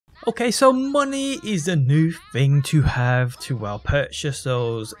Okay, so money is a new thing to have to, well, purchase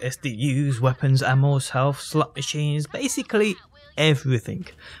those SDUs, weapons, ammo, health, slot machines, basically everything.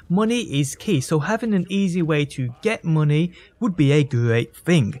 Money is key, so having an easy way to get money would be a great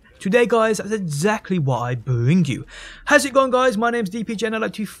thing. Today guys, that's exactly what I bring you. How's it going guys? My name's DPJ and I'd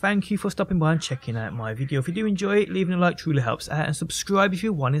like to thank you for stopping by and checking out my video. If you do enjoy it, leaving a like truly helps out, and subscribe if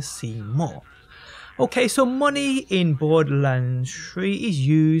you want to see more. Okay, so money in Borderlands 3 is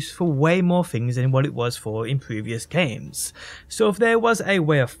used for way more things than what it was for in previous games. So if there was a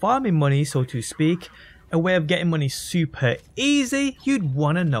way of farming money, so to speak, a way of getting money super easy, you'd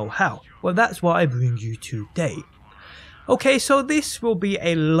want to know how. Well, that's what I bring you today. Okay, so this will be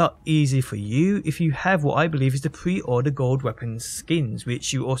a lot easier for you if you have what I believe is the pre-order gold weapons skins,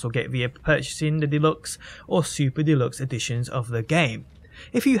 which you also get via purchasing the deluxe or super deluxe editions of the game.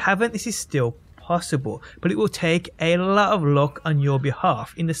 If you haven't, this is still possible, but it will take a lot of luck on your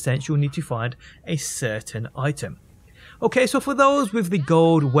behalf, in the sense you'll need to find a certain item. Okay, so for those with the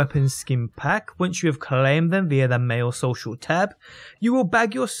gold weapons skin pack, once you have claimed them via the mail social tab, you will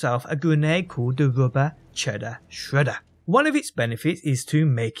bag yourself a grenade called the Rubber Cheddar Shredder. One of its benefits is to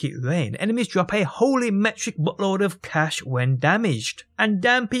make it rain. Enemies drop a holy metric buttload of cash when damaged. And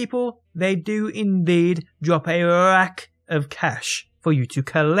damn people, they do indeed drop a rack of cash for you to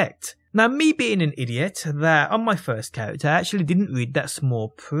collect. Now, me being an idiot, that on my first character I actually didn't read that small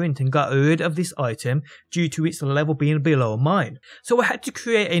print and got rid of this item due to its level being below mine. So I had to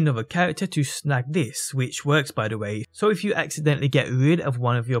create another character to snag this, which works by the way. So if you accidentally get rid of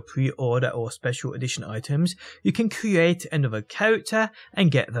one of your pre-order or special edition items, you can create another character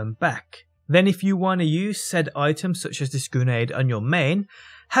and get them back. Then if you want to use said items such as this grenade on your main,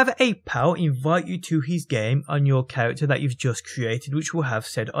 have a pal invite you to his game on your character that you've just created, which will have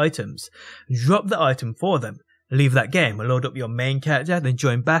said items. Drop the item for them, leave that game, load up your main character, then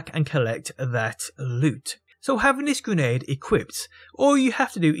join back and collect that loot. So having this grenade equipped, all you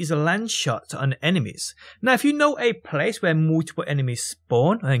have to do is land shots on enemies. Now if you know a place where multiple enemies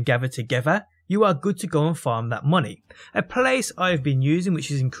spawn and gather together, you are good to go and farm that money. A place I've been using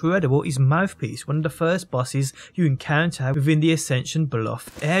which is incredible is Mouthpiece, one of the first bosses you encounter within the Ascension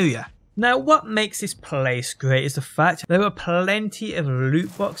Bluff area. Now what makes this place great is the fact there are plenty of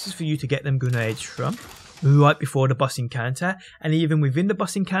loot boxes for you to get them grenades from right before the boss encounter, and even within the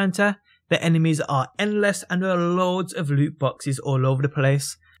boss encounter the enemies are endless and there are loads of loot boxes all over the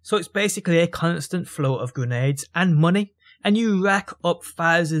place. So it's basically a constant flow of grenades and money. And you rack up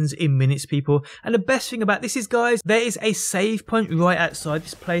thousands in minutes, people. And the best thing about this is, guys, there is a save point right outside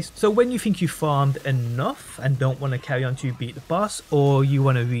this place. So when you think you farmed enough and don't want to carry on to beat the boss, or you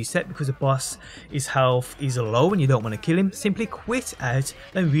want to reset because the boss, his health is low and you don't want to kill him, simply quit out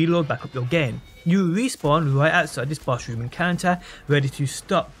and reload back up your game. You respawn right outside this boss room encounter, ready to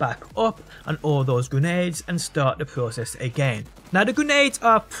stop back up on all those grenades and start the process again. Now the grenades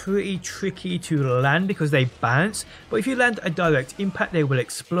are pretty tricky to land because they bounce, but if you land a direct impact they will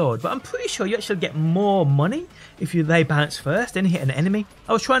explode. But I'm pretty sure you actually get more money if they bounce first, then hit an enemy.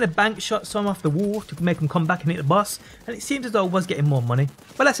 I was trying to bank shot some off the wall to make them come back and hit the boss, and it seems as though I was getting more money.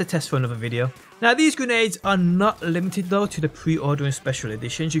 But that's a test for another video. Now these grenades are not limited though to the pre-order and special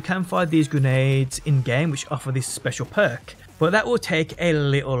editions. You can find these grenades in game which offer this special perk, but that will take a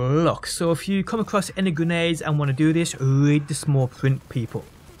little luck. So if you come across any grenades and want to do this, read the small print, people.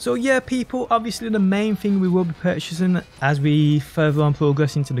 So yeah people, obviously the main thing we will be purchasing as we further on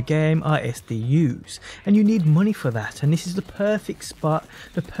progress into the game are SDUs, and you need money for that, and this is the perfect spot,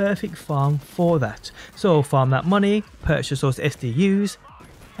 the perfect farm for that. So farm that money, purchase those SDUs,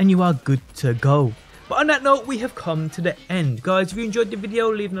 and you are good to go. But on that note, we have come to the end. Guys, if you enjoyed the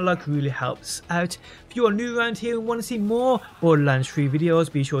video, leaving a like really helps out. If you are new around here and want to see more Borderlands 3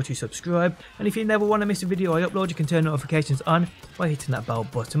 videos, be sure to subscribe. And if you never want to miss a video I upload, you can turn notifications on by hitting that bell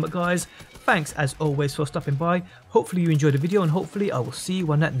button. But guys, thanks as always for stopping by. Hopefully you enjoyed the video, and hopefully I will see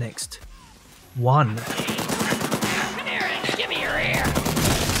you on that next one.